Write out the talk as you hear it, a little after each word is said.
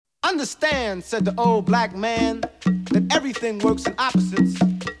Understand, said the old black man, that everything works in opposites.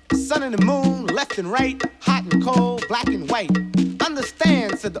 The sun and the moon, left and right, hot and cold, black and white.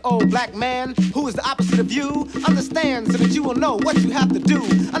 Understand, said the old black man, who is the opposite of you. Understand so that you will know what you have to do.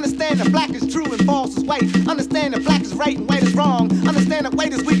 Understand that black is true and false is white. Understand that black is right and white is wrong. Understand that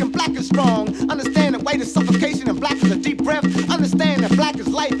white is weak and black is strong. Understand that white is suffocation and black is a deep breath. Understand that black is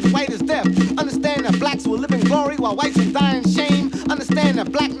life and white is death. Understand that blacks will live in glory while whites will die in shame. Understand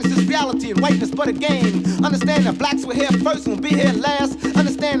that blackness is reality and whiteness but a game. Understand that blacks were here first and will be here last.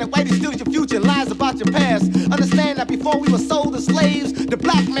 Understand that white steals your future and lies about your past. Understand that before we were sold as slaves, the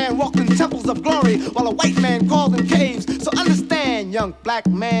black man walked in temples of glory while a white man crawled in caves. So understand, young black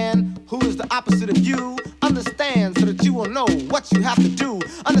man, who is the opposite of you. Understand so that you will know what you have to do.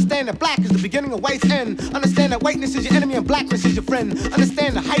 Understand that black is the beginning of white's end. Understand that whiteness is your enemy and blackness is your friend.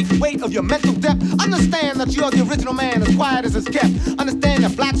 Understand the height and weight of your mental depth. Understand that you are the original man, as quiet as it's kept. Understand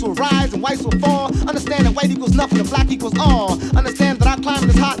that blacks will rise and whites will fall. Understand that white equals nothing and black equals all. Understand that our climate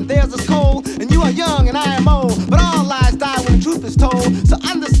is hot and theirs is cold. And you are young and I am old, but all lies die when the truth is told. So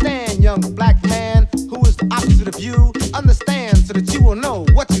understand, young black man, who is the opposite of you. Understand so that you will know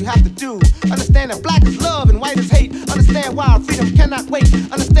what you have to do. Understand that black is love and white is hate. Understand why our freedom cannot wait.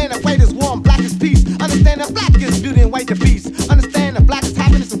 Understand that white is war and black is peace. Understand that black is beauty and white is beast. Understand that black is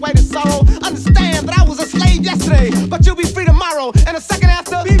happiness and white is sorrow. Understand that I was a slave yesterday, but you'll be free tomorrow. And the second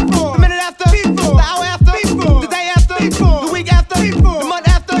after, before. The minute after, before. The hour after, before. The day after, before. The week after, before. The month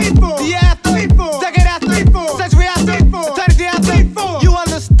after, before. The year after, before. Decade after, before. Century after, before. Eternity after, before. You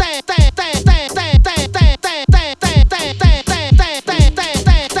understand?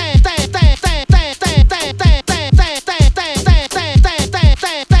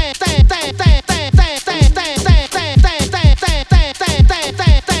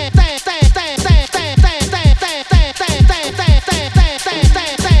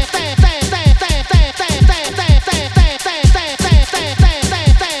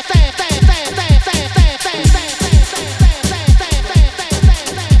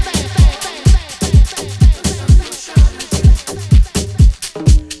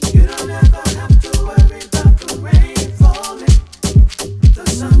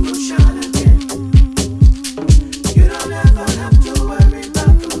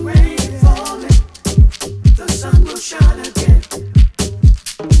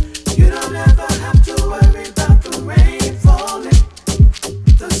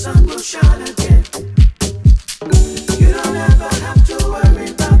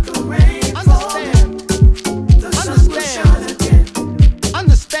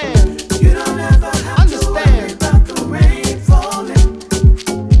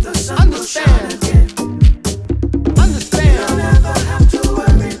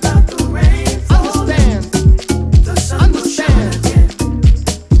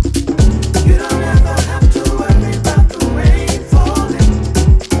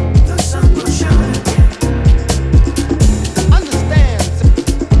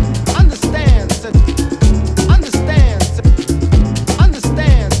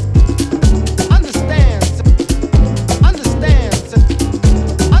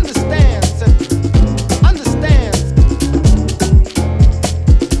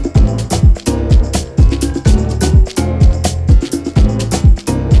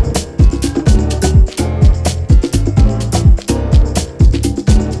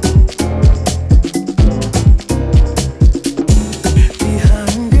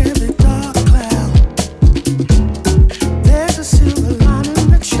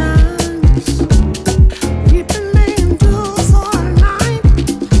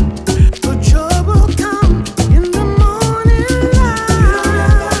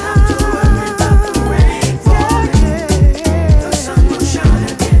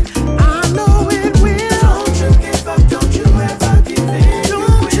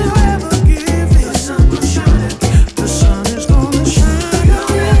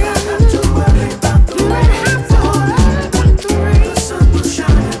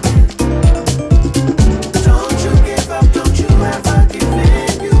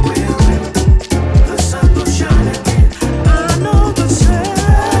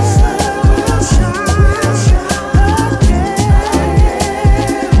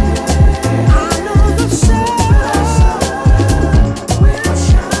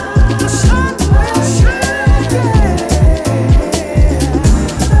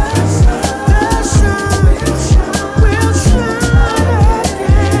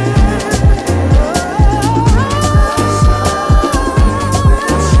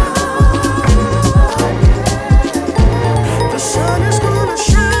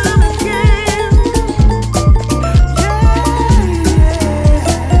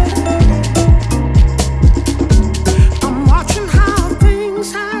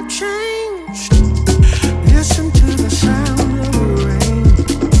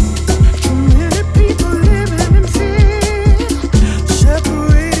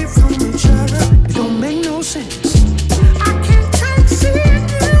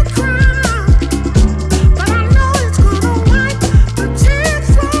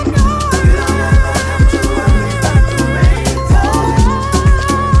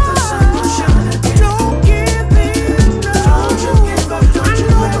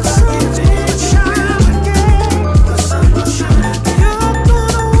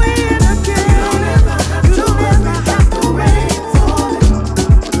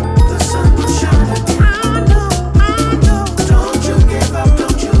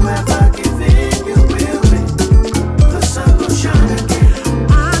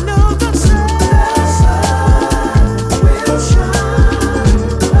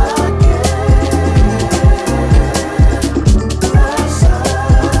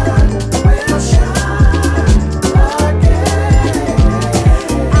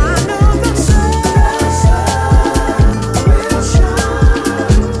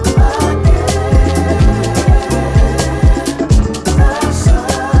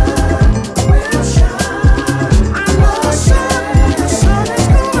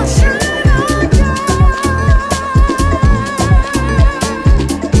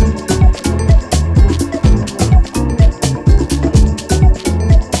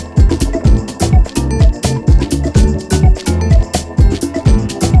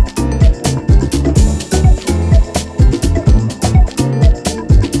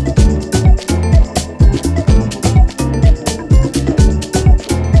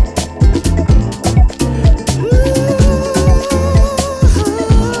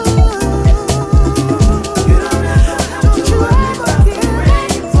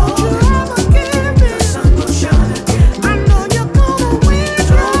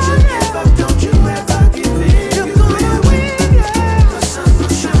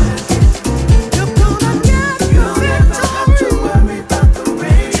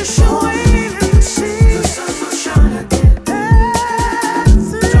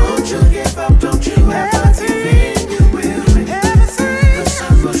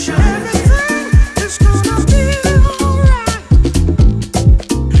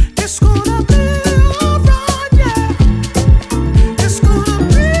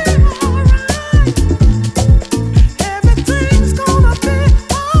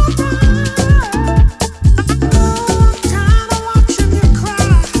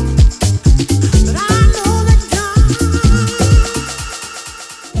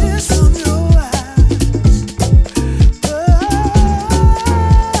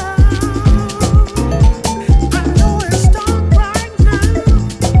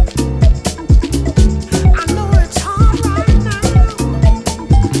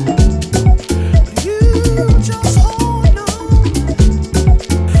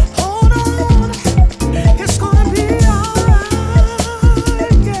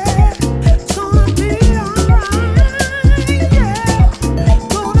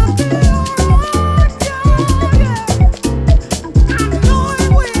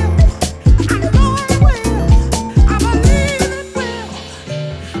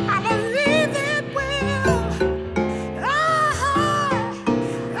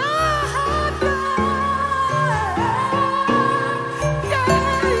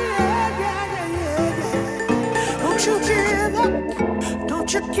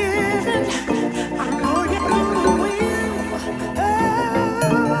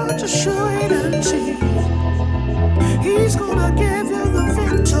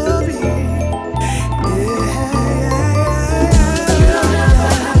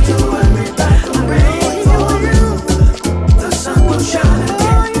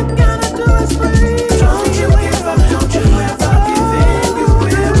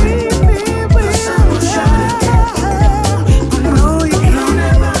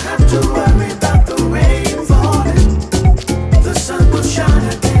 The rain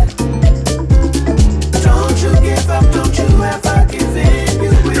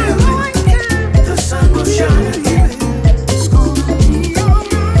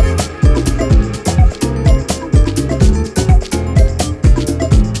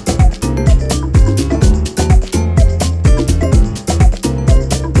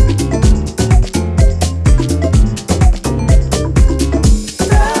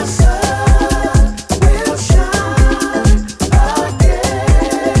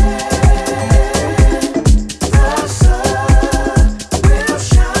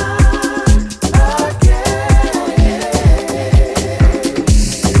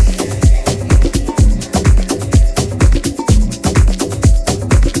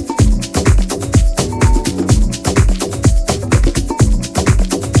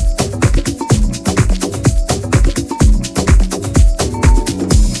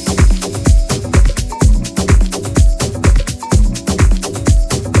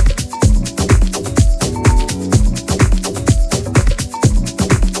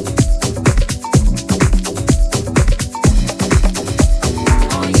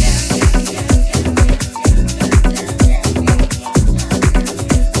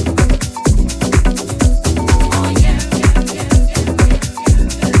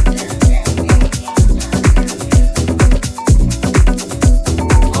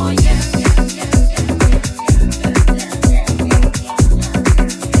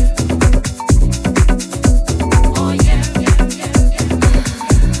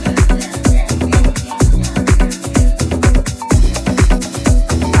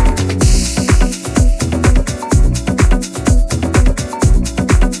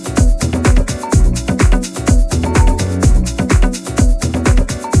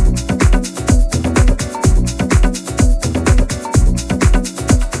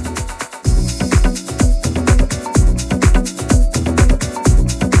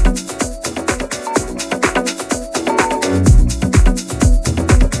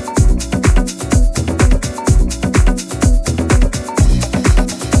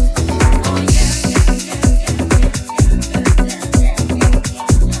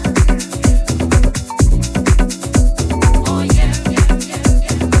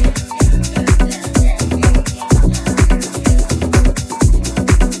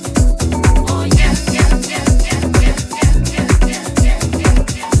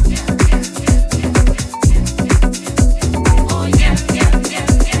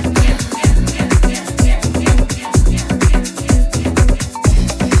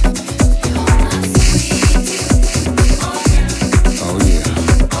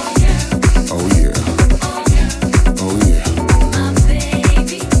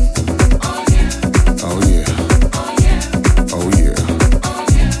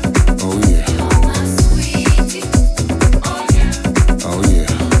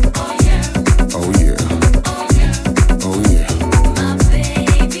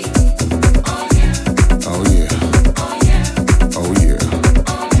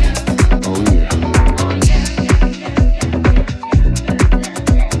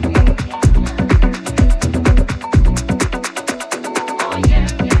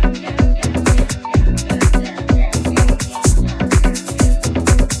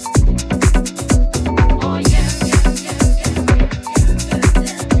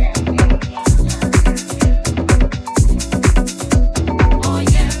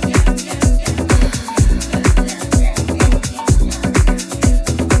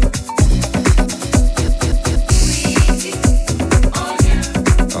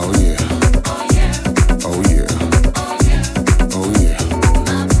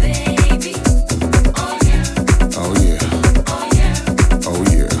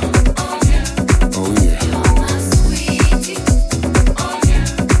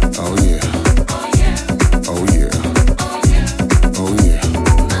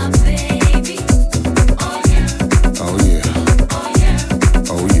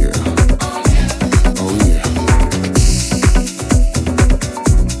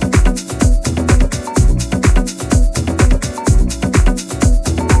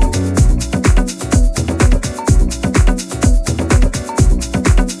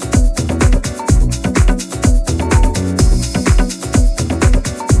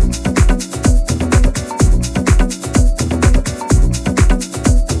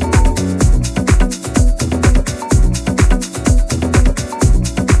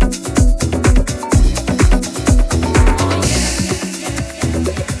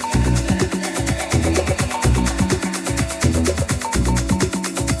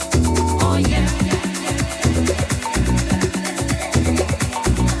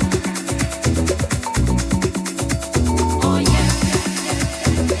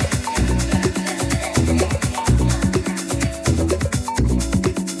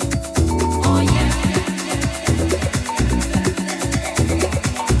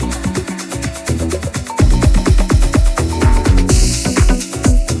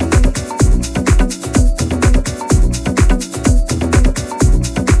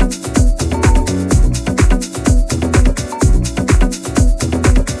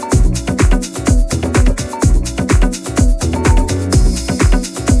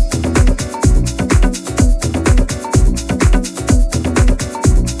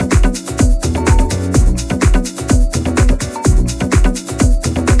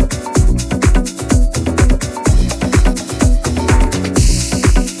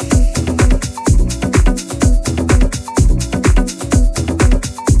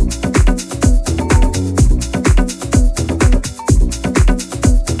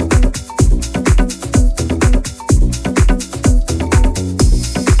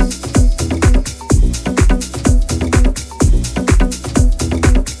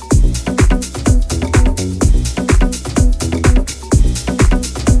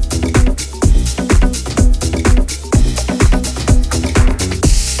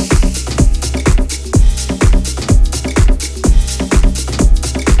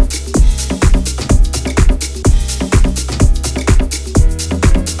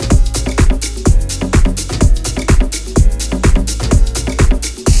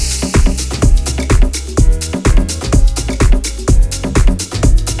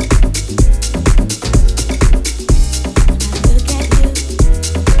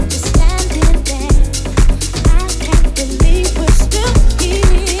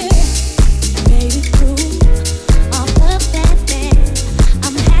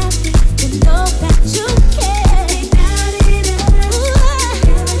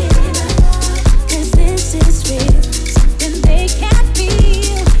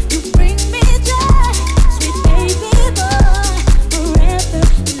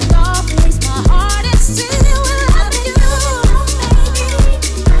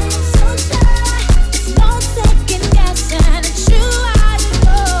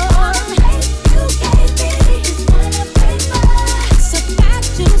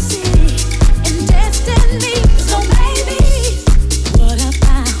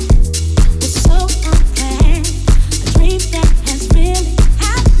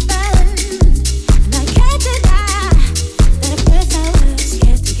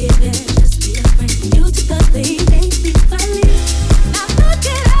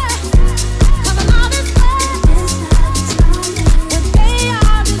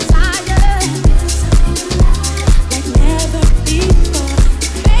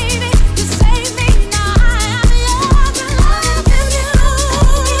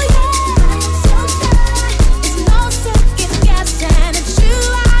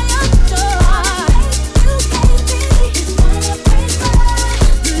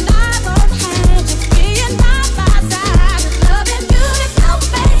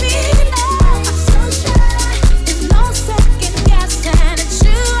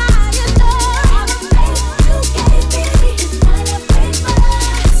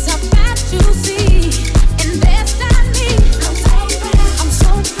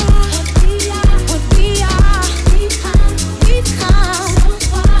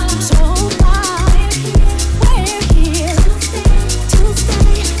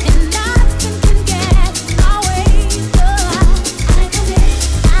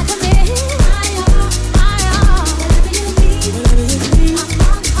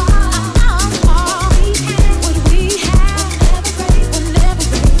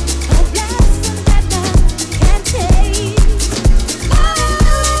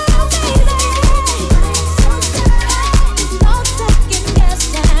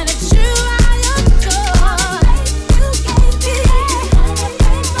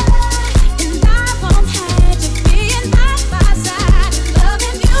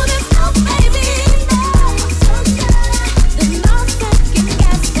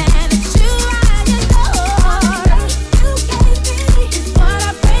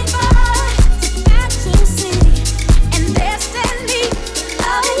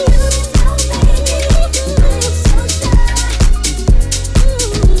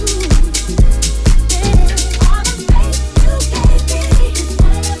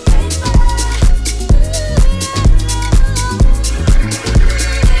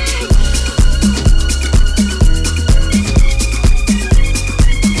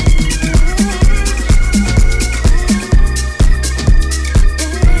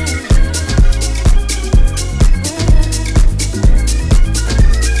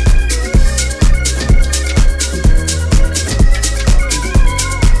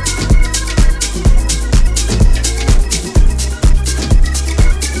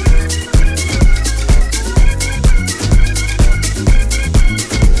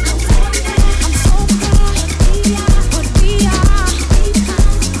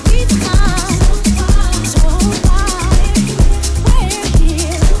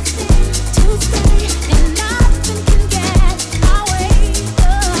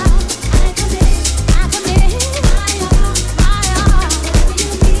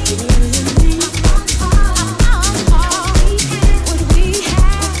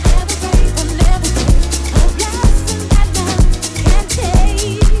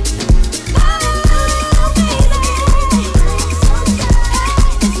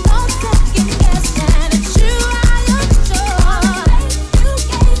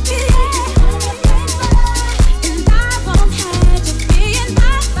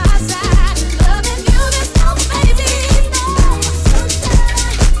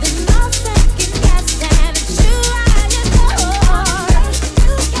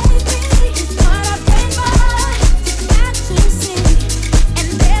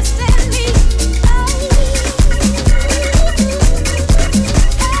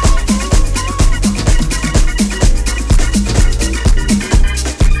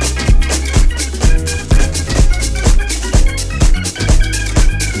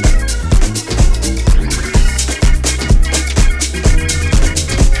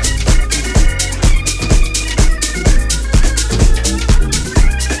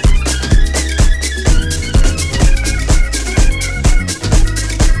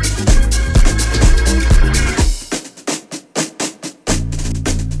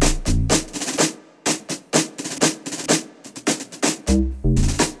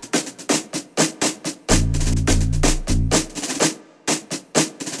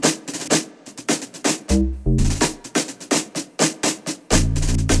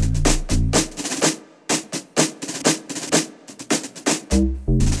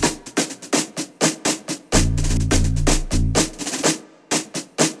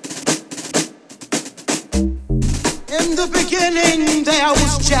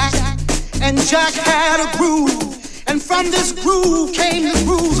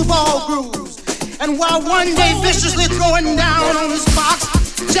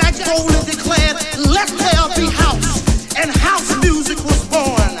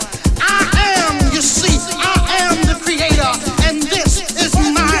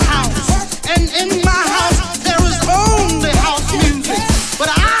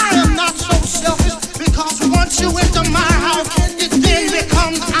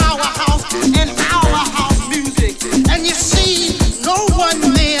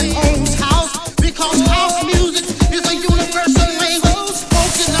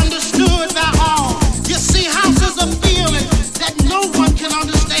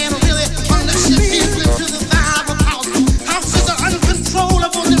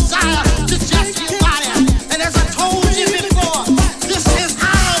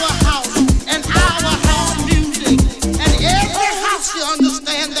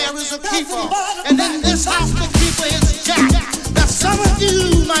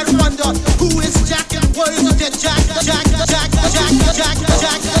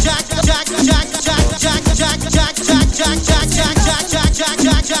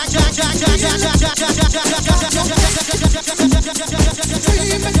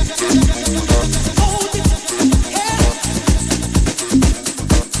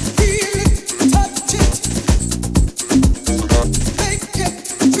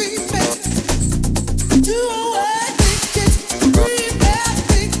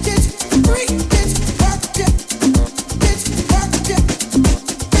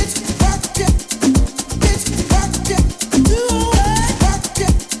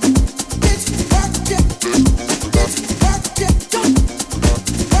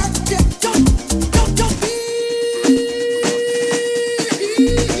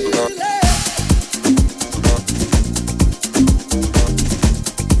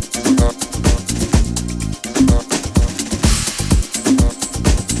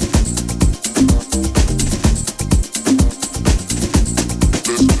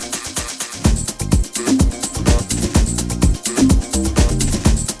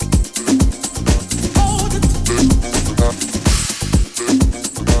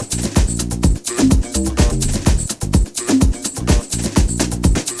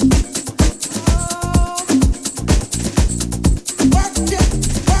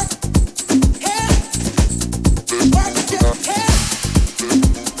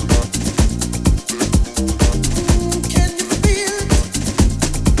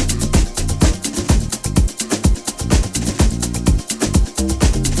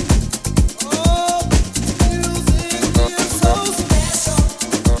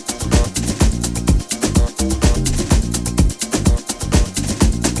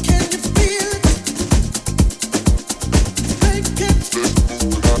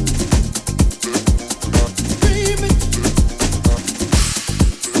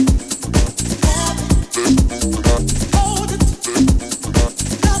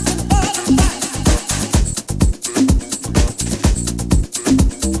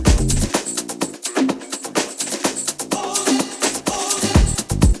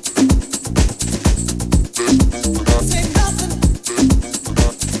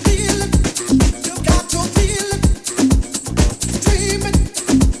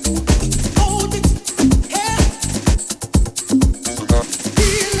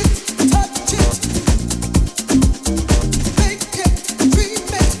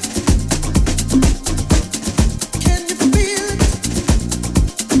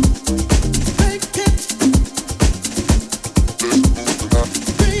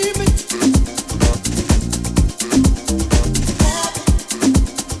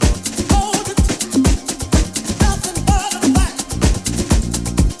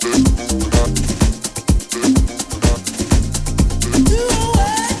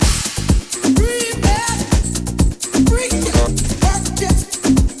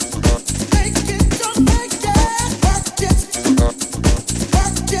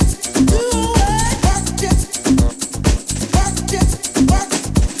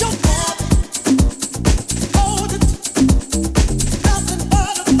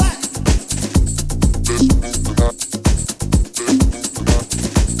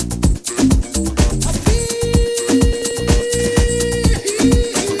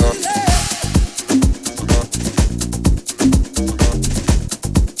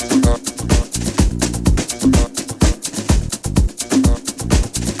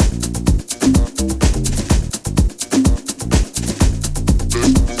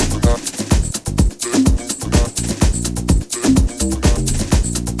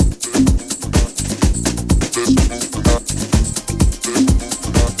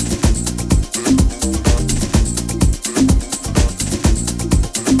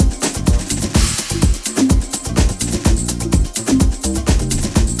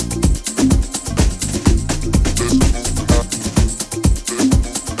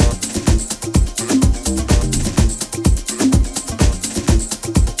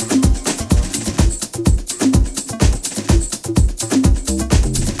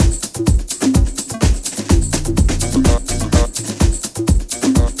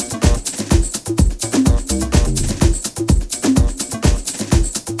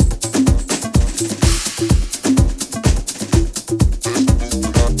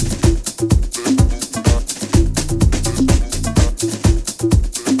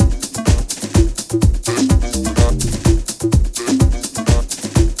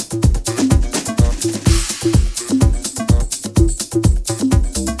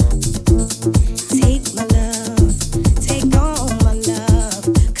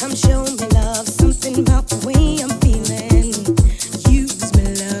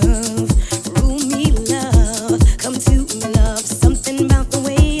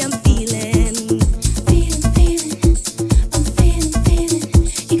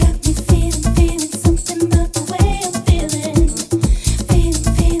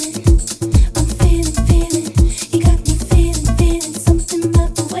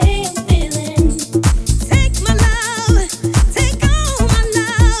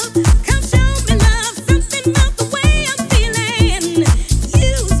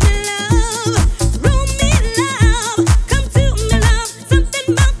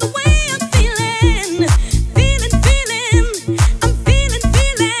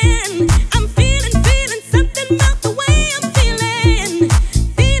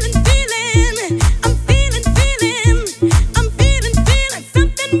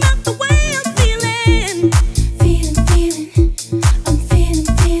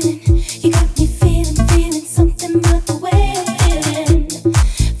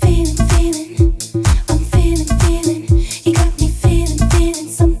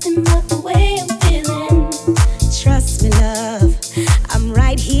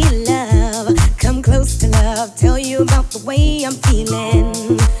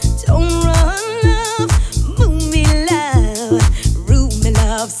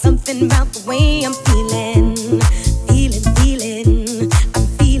something about the way I'm feeling, feeling, feeling. I'm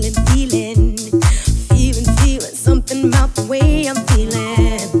feeling, feeling, feeling, feeling. Something about the way I'm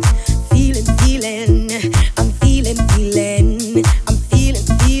feeling, feeling, feeling. I'm feeling, feeling. I'm feeling,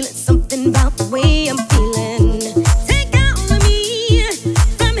 feeling. Something about the way I'm feeling. Take all of me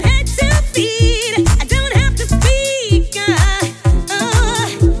from head to feet. I don't have to speak.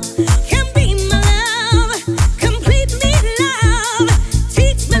 Can be my love, complete me love.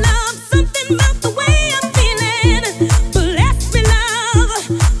 Teach me love, something about the way I'm feeling. Bless me love,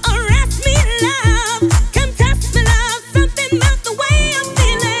 arrest me love. Come test me love, something about the way I'm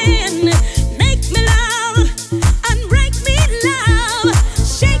feeling. Make me love, unbreak me love.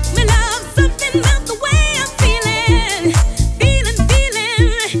 Shake me love, something about the way I'm feeling. Feeling,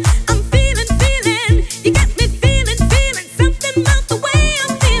 feeling, I'm feeling, feeling. You got me feeling, feeling, something about the way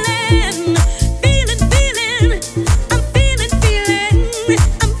I'm feeling. Feeling, feeling, I'm feeling, feeling.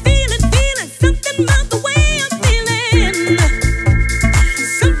 I'm feeling, feeling, something about the way I'm feeling.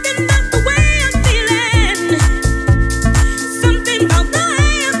 Something about the way I'm feeling. Something about the way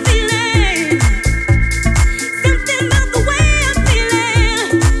I'm feeling. Something about the way I'm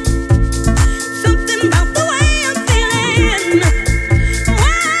feeling. Something about the way I'm feeling.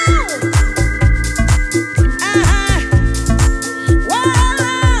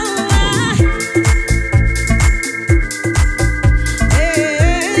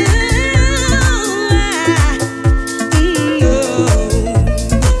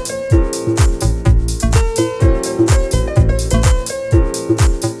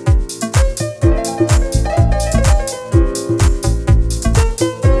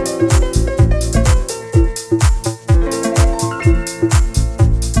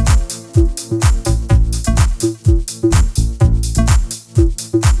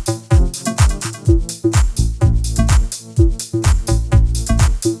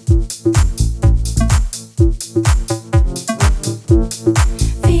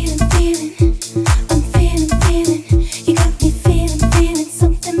 Feeling, feeling, I'm feeling, feeling. You got me feeling, feeling,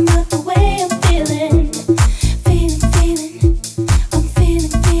 something about the way I'm feeling. Feeling, feeling, I'm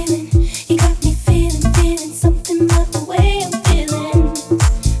feeling, feeling. You got me feeling, feeling, something about the way I'm feeling.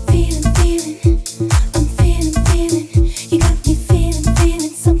 Feeling, feeling, I'm feeling, feeling. You got me feeling,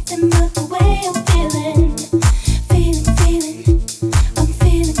 feeling, something about the way I'm feeling. Feeling, feeling, I'm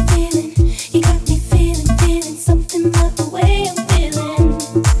feeling, feeling. You got me feeling, feeling, something about the way I'm feeling.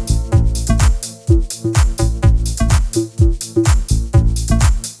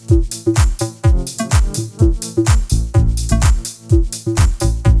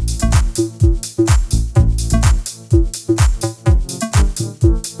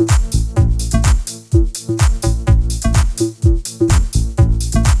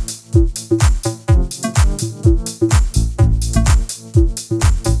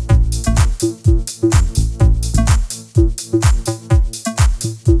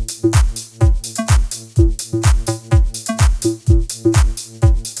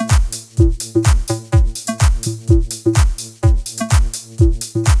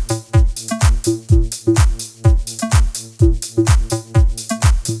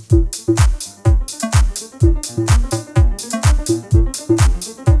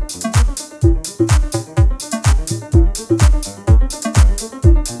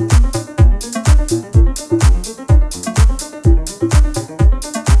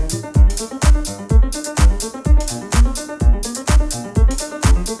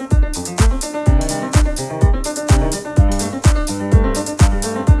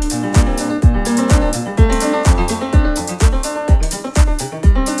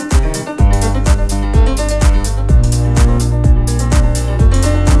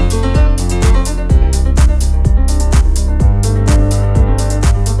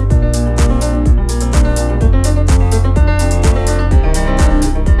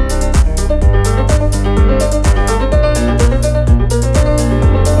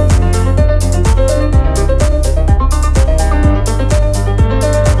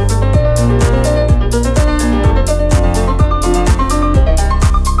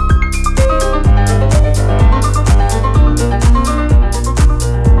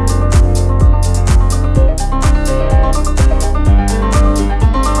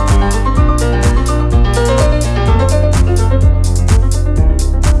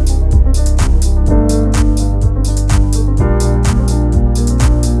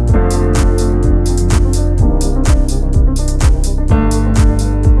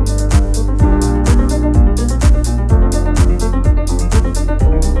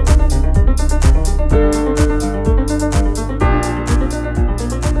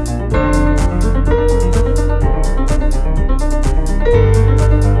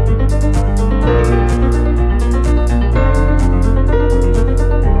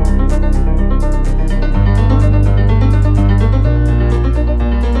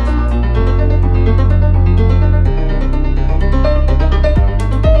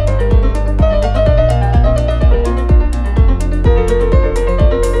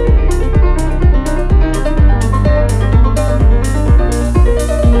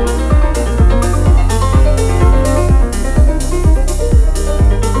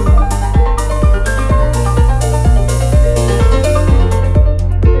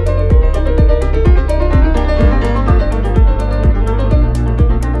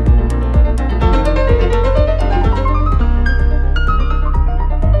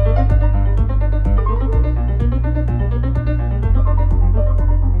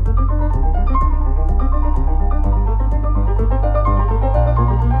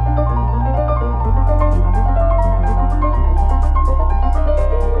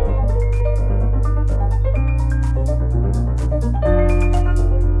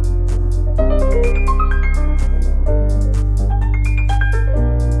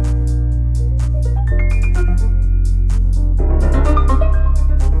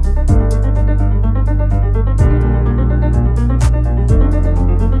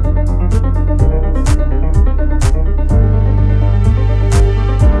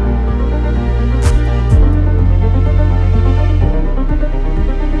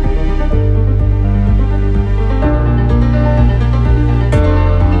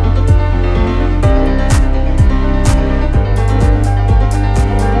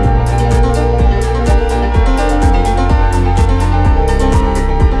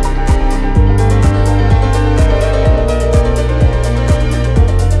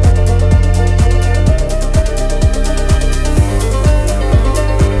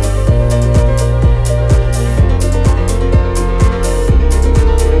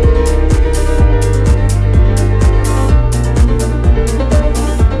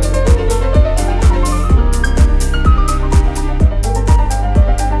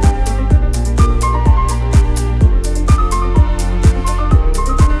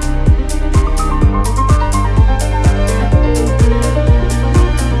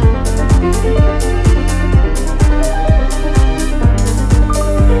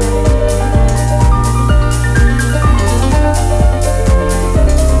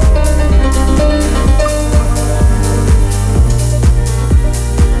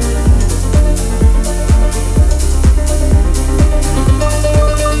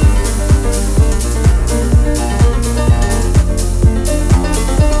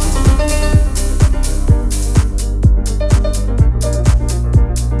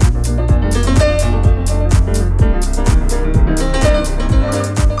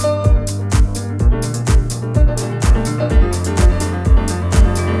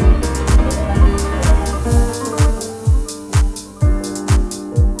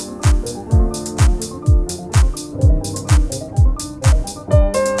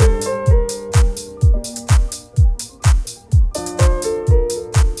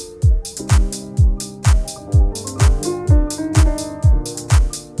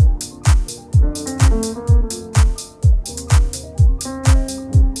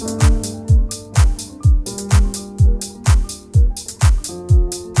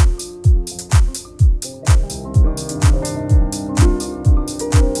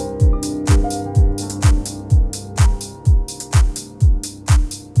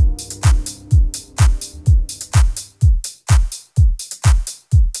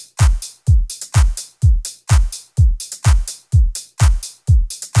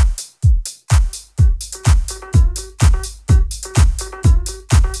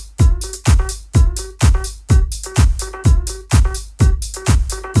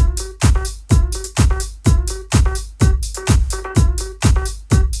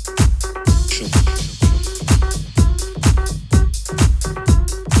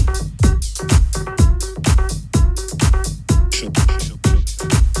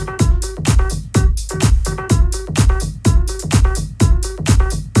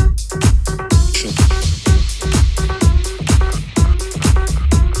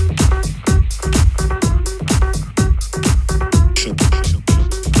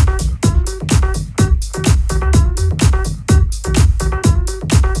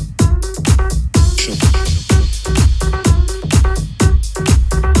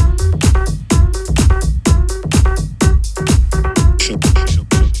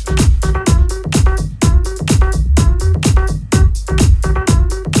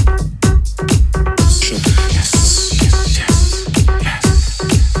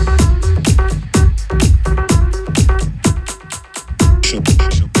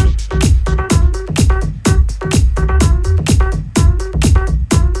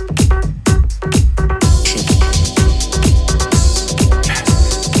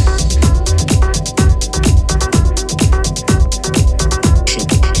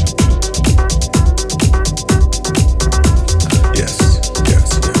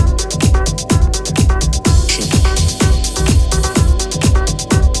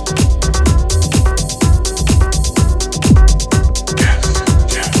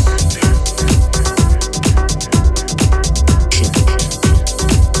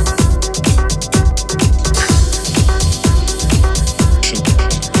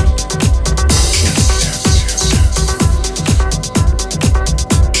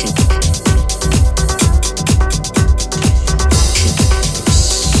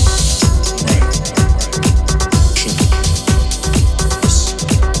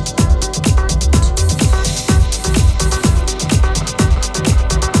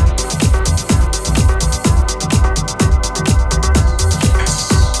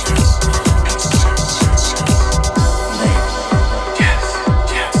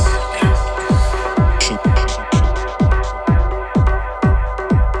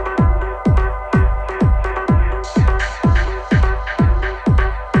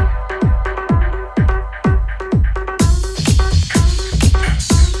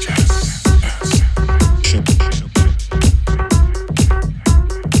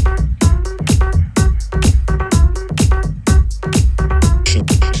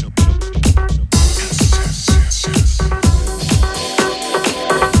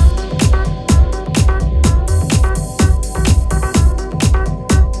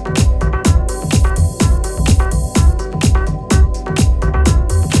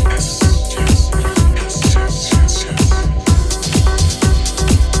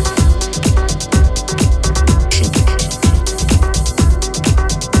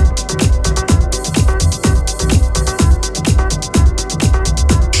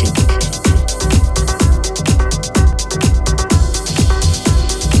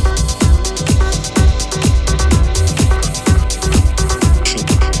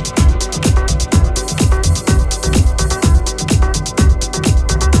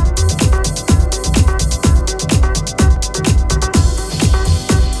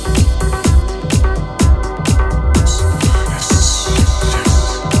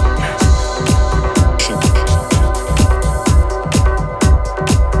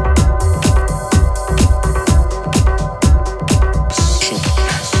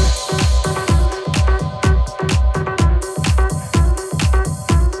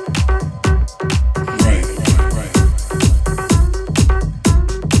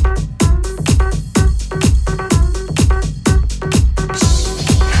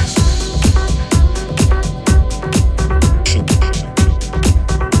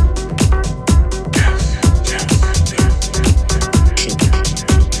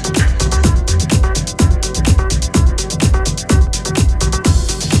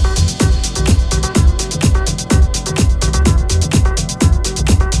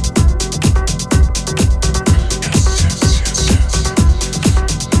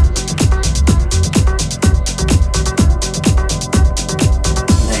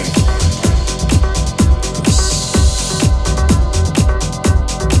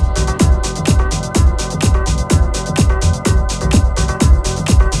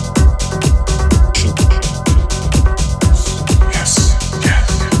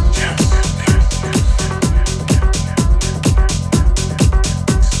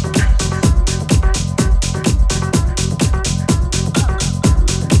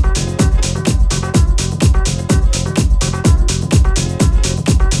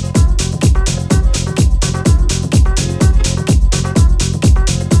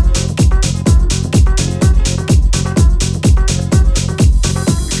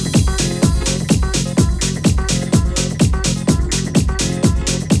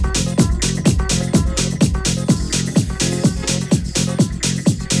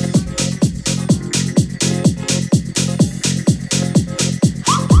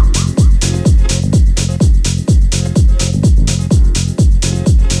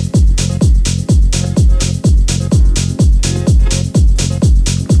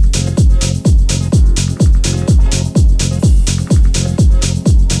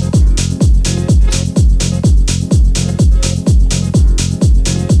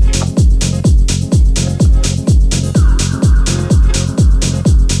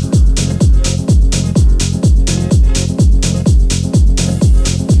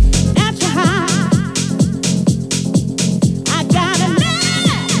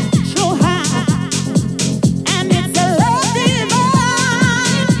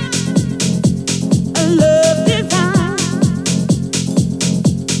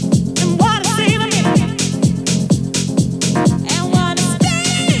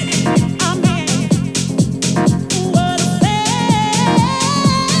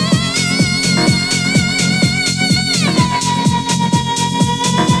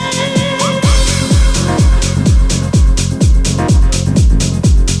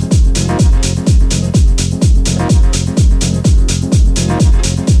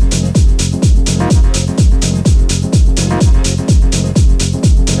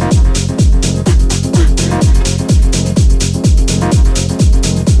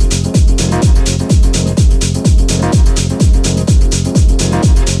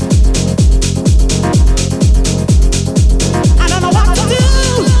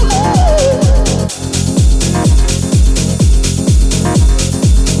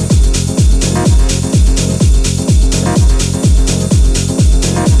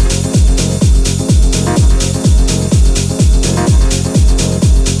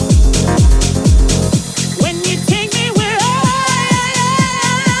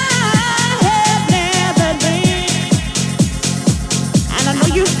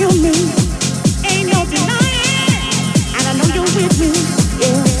 you feel me, ain't no denying, and I know you're with me,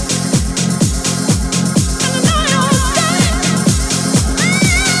 yeah.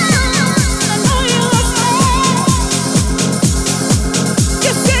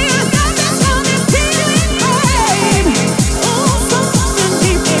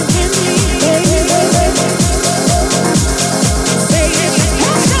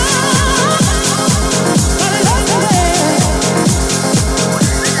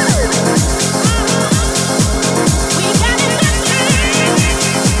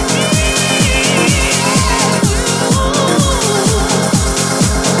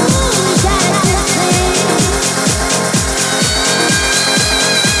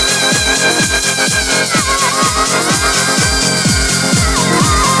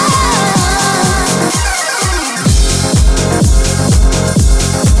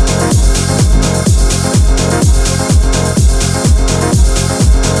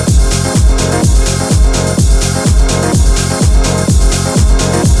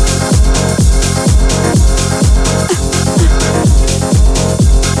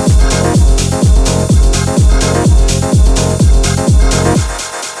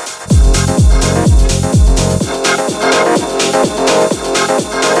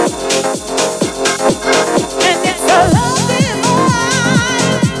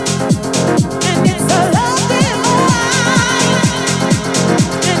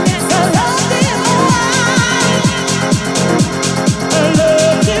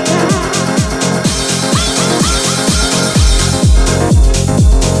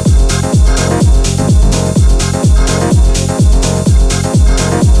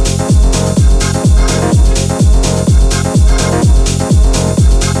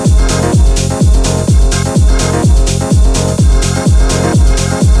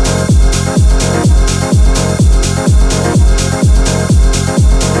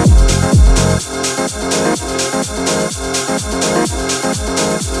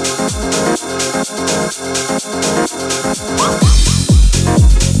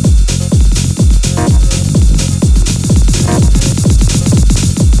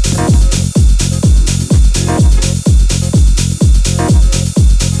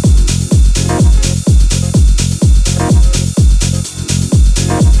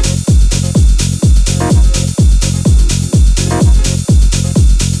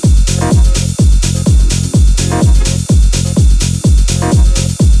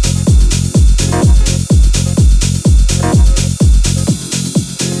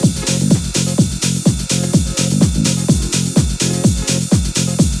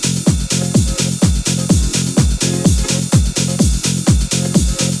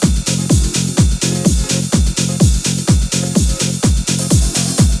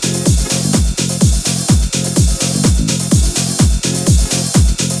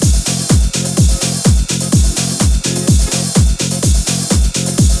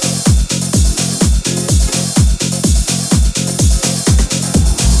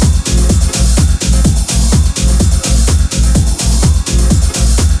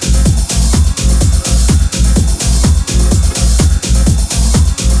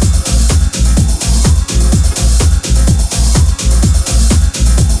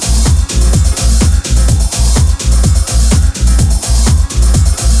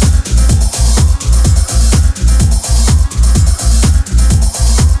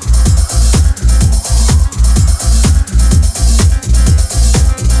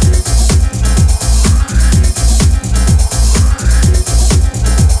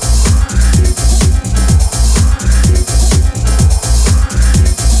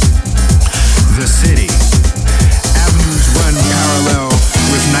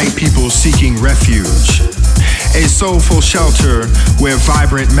 soulful shelter where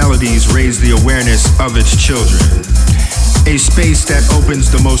vibrant melodies raise the awareness of its children. A space that opens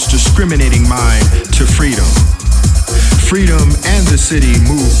the most discriminating mind to freedom. Freedom and the city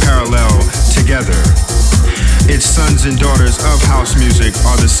move parallel together. Its sons and daughters of house music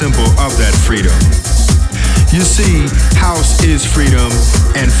are the symbol of that freedom. You see, house is freedom,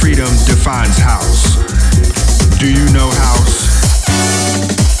 and freedom defines house. Do you know house?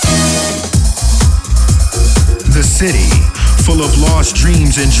 The city, full of lost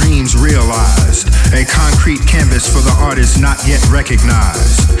dreams and dreams realized. A concrete canvas for the artists not yet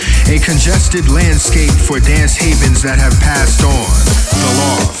recognized. A congested landscape for dance havens that have passed on. The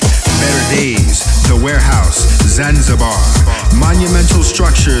loft, better days, the warehouse, Zanzibar. Monumental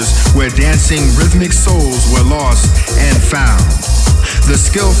structures where dancing rhythmic souls were lost and found. The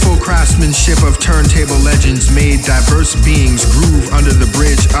skillful craftsmanship of turntable legends made diverse beings groove under the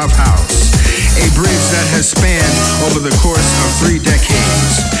bridge of house. A bridge that has spanned over the course of 3 decades.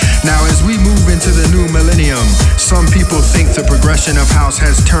 The progression of house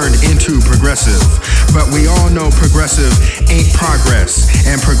has turned into progressive. But we all know progressive ain't progress,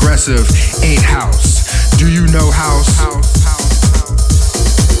 and progressive ain't house. Do you know house?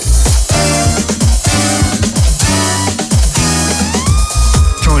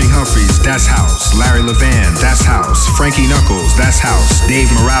 Tony Humphries, that's house. Larry Levan, that's house. Frankie Knuckles, that's house.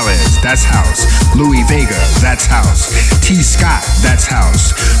 Dave Morales, that's house. Louis Vega, that's house. T. Scott, that's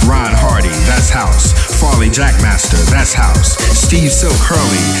house. Ron Hardy, that's house. Farley Jackmaster, that's house. Steve Silk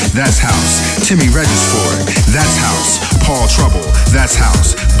Hurley, that's house. Timmy Regisford, that's house. Paul Trouble, that's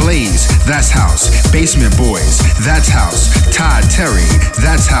house. Blaze, that's house. Basement Boys, that's house. Todd Terry,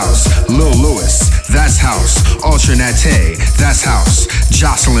 that's house. Lil Lewis, that's house. Alternate, that's house.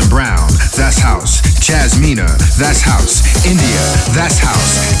 Jocelyn Brown, that's house. Jasmina, that's house. India, that's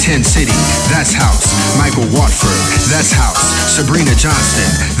house. Ten City, that's house. Michael Watford, that's house. Sabrina Johnston,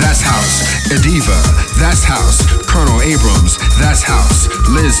 that's house. Adiva, that's house. Colonel Abrams, that's house.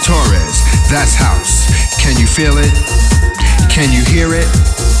 Liz Torres, that's house. Can you feel it? Can you hear it?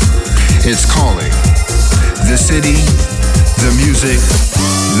 It's calling. The city, the music,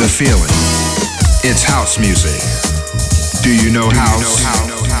 the feeling. It's house music. Do you know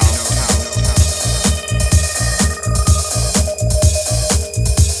house?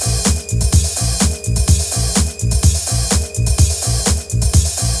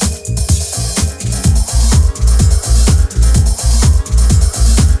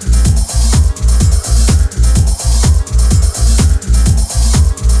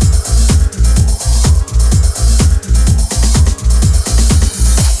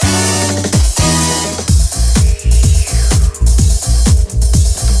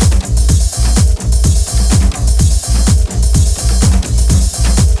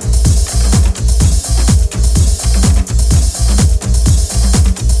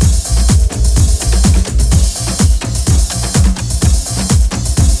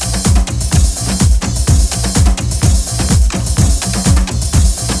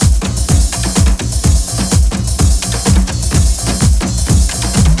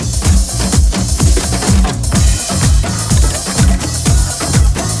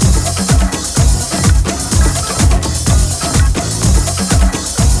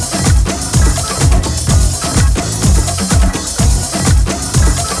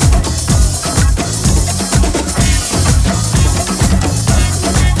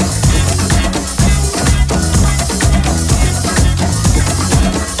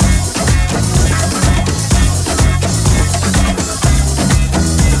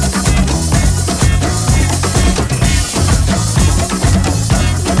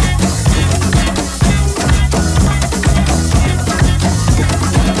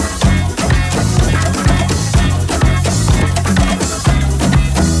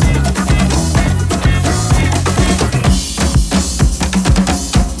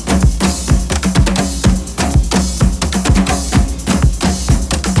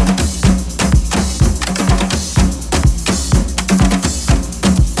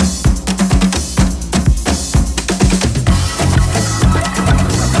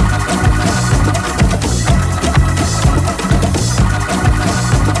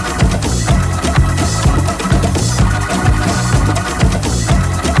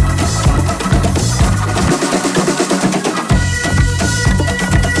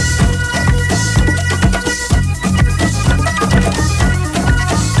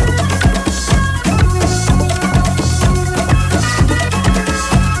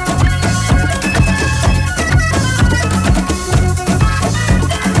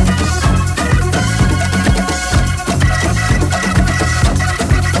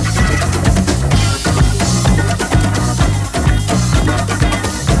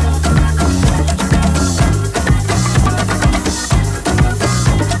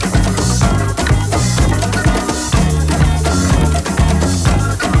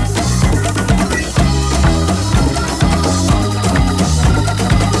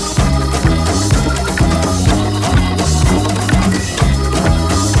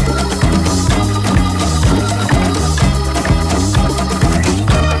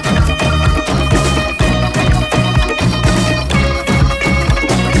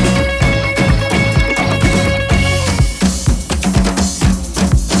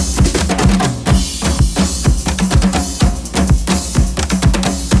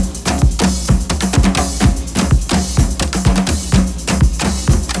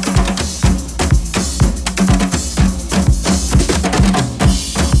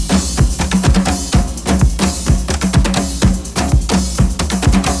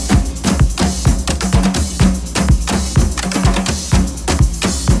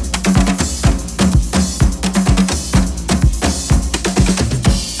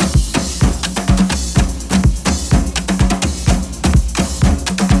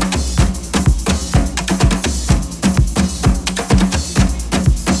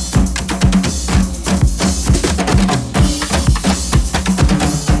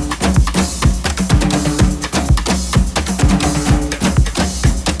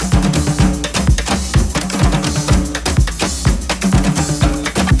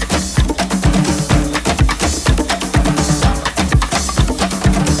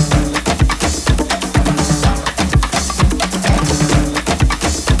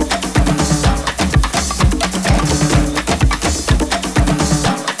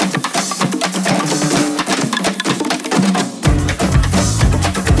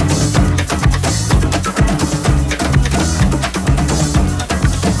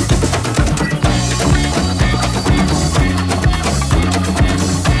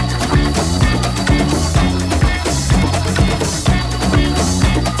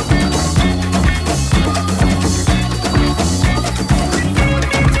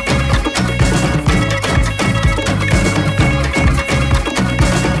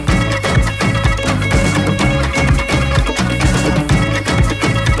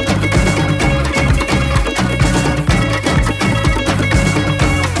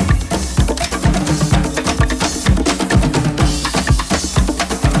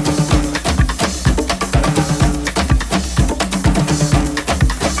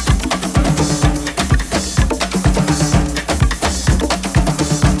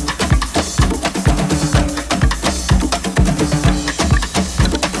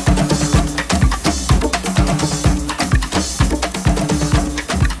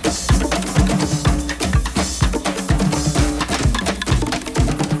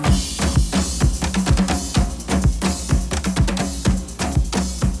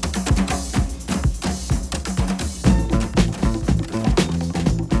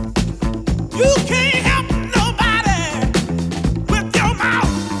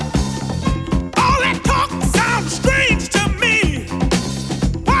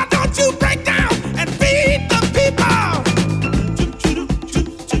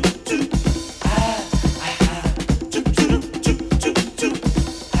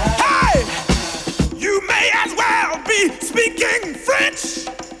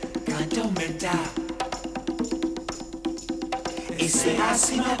 say I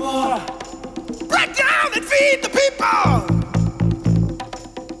see my boy. Break down and feed the people.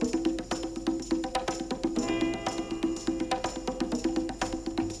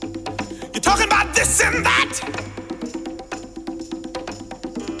 You're talking about this and that,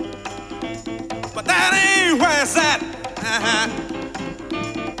 but that ain't where it's at.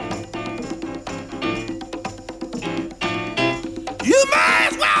 You might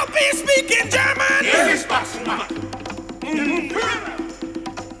as well be speaking German.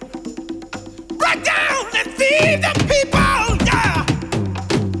 Break down and feed the people.